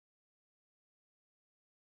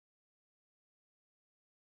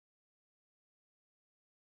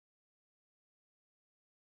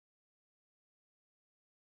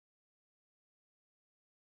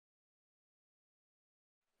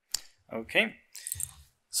Okay,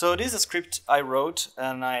 so this is a script I wrote,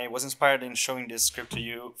 and I was inspired in showing this script to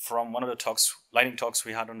you from one of the talks, lightning talks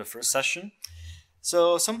we had on the first session.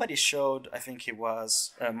 So somebody showed, I think it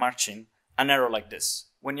was Marcin, an error like this.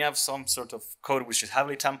 When you have some sort of code which is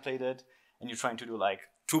heavily templated, and you're trying to do like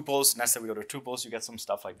tuples nested with other tuples, you get some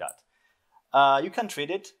stuff like that. You can't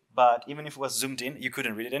read it, but even if it was zoomed in, you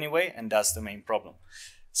couldn't read it anyway, and that's the main problem.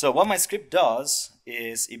 So what my script does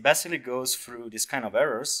is it basically goes through these kind of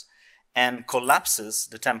errors and collapses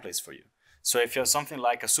the templates for you. So if you have something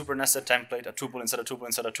like a super nested template, a tuple inside a tuple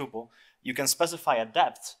inside a tuple, you can specify a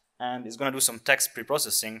depth, and it's going to do some text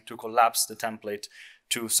pre-processing to collapse the template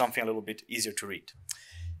to something a little bit easier to read.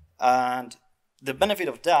 And the benefit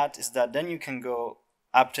of that is that then you can go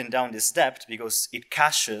up and down this depth because it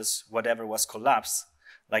caches whatever was collapsed,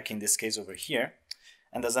 like in this case over here.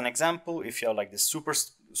 And as an example, if you have like this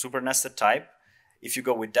super nested type, if you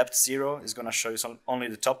go with depth 0, it's going to show you only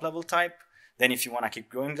the top level type. Then if you want to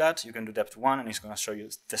keep going that, you can do depth 1, and it's going to show you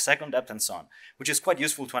the second depth and so on, which is quite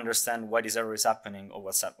useful to understand why this error is happening or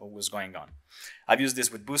what's going on. I've used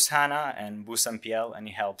this with Boost HANA and Boost MPL, and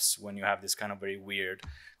it helps when you have this kind of very weird,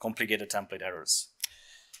 complicated template errors.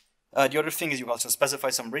 The other thing is you also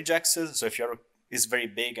specify some regexes. So if your is very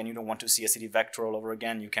big and you don't want to see a CD vector all over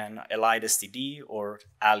again, you can elide std or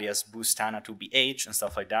alias boost HANA to bh and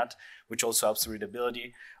stuff like that, which also helps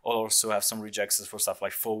readability. Or also have some regexes for stuff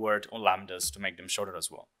like forward or lambdas to make them shorter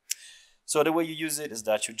as well. So the way you use it is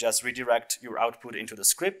that you just redirect your output into the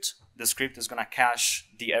script. The script is going to cache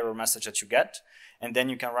the error message that you get, and then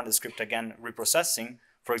you can run the script again, reprocessing,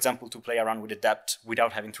 for example, to play around with the depth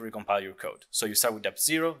without having to recompile your code. So you start with depth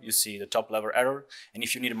 0, you see the top level error, and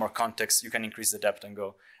if you need more context, you can increase the depth and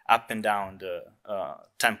go up and down the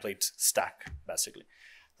template stack, basically.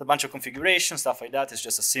 A bunch of configuration, stuff like that. It's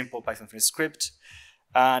just a simple Python 3 script.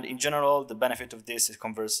 And in general, the benefit of this is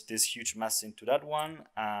converts this huge mess into that one,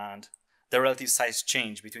 and the relative size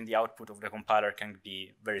change between the output of the compiler can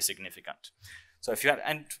be very significant. So if you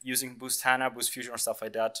end using Boost HANA, Boost Fusion, or stuff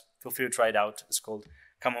like that, feel free to try it out. It's called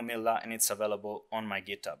Camomilla, and it's available on my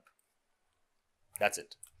GitHub. That's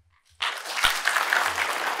it.